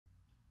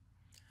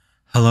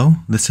Hello,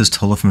 this is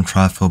Tola from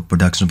Trifold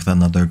Productions with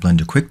another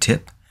Blender quick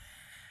tip.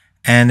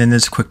 And in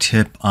this quick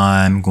tip,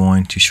 I'm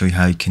going to show you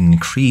how you can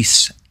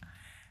increase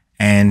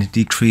and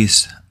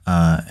decrease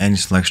any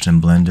selection in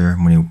Blender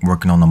when you're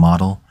working on a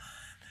model.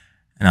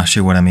 And I'll show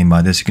you what I mean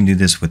by this. You can do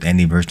this with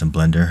any version of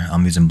Blender.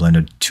 I'm using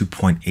Blender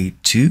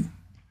 2.82.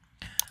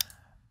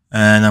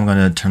 And I'm going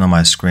to turn on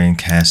my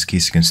screencast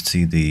keys so you can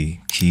see the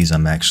keys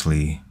I'm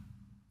actually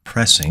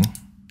pressing.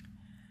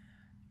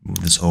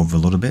 Move this over a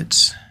little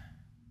bit.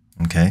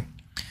 Okay.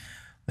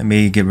 Let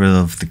me get rid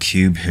of the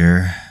cube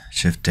here.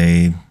 Shift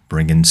A,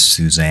 bring in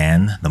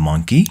Suzanne, the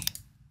monkey.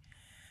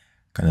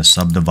 Gonna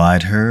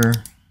subdivide her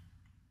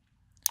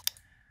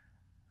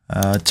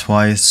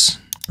twice.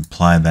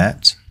 Apply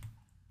that.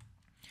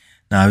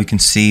 Now you can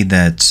see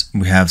that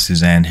we have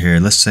Suzanne here.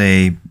 Let's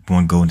say we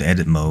want to go into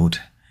edit mode.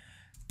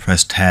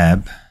 Press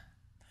Tab,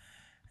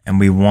 and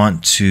we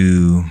want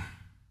to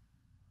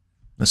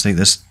let's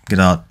get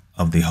out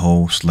of the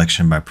whole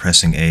selection by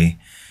pressing A.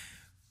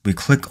 We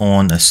click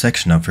on a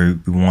section of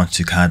it. We want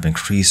to kind of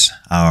increase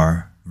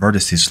our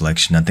vertices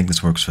selection. I think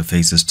this works for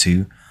faces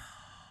too.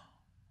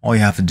 All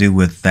you have to do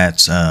with that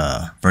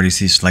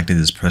vertices selected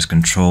is press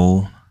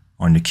Control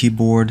on your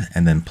keyboard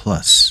and then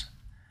plus.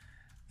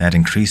 That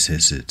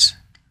increases it.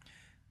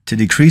 To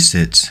decrease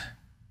it,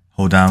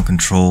 hold down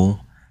Control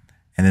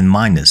and then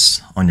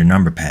minus on your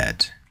number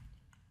pad,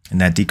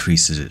 and that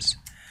decreases it.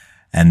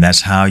 And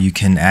that's how you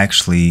can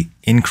actually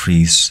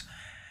increase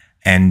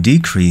and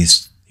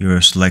decrease your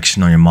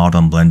selection on your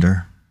model in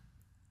Blender.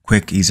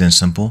 Quick, easy, and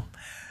simple.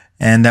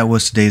 And that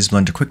was today's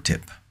Blender quick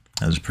tip.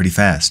 That was pretty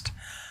fast.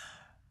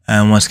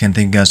 And once again,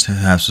 thank you guys who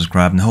have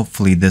subscribed, and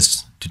hopefully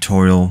this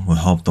tutorial will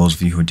help those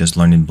of you who are just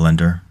learning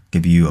Blender,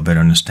 give you a better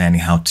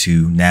understanding how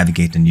to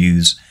navigate and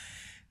use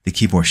the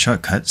keyboard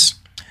shortcuts.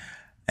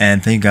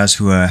 And thank you guys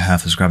who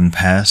have subscribed in the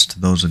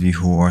past, those of you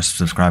who are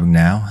subscribing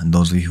now, and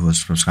those of you who will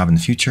subscribe in the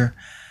future.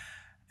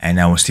 And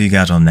I will see you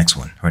guys on the next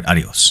one. All right,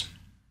 adios.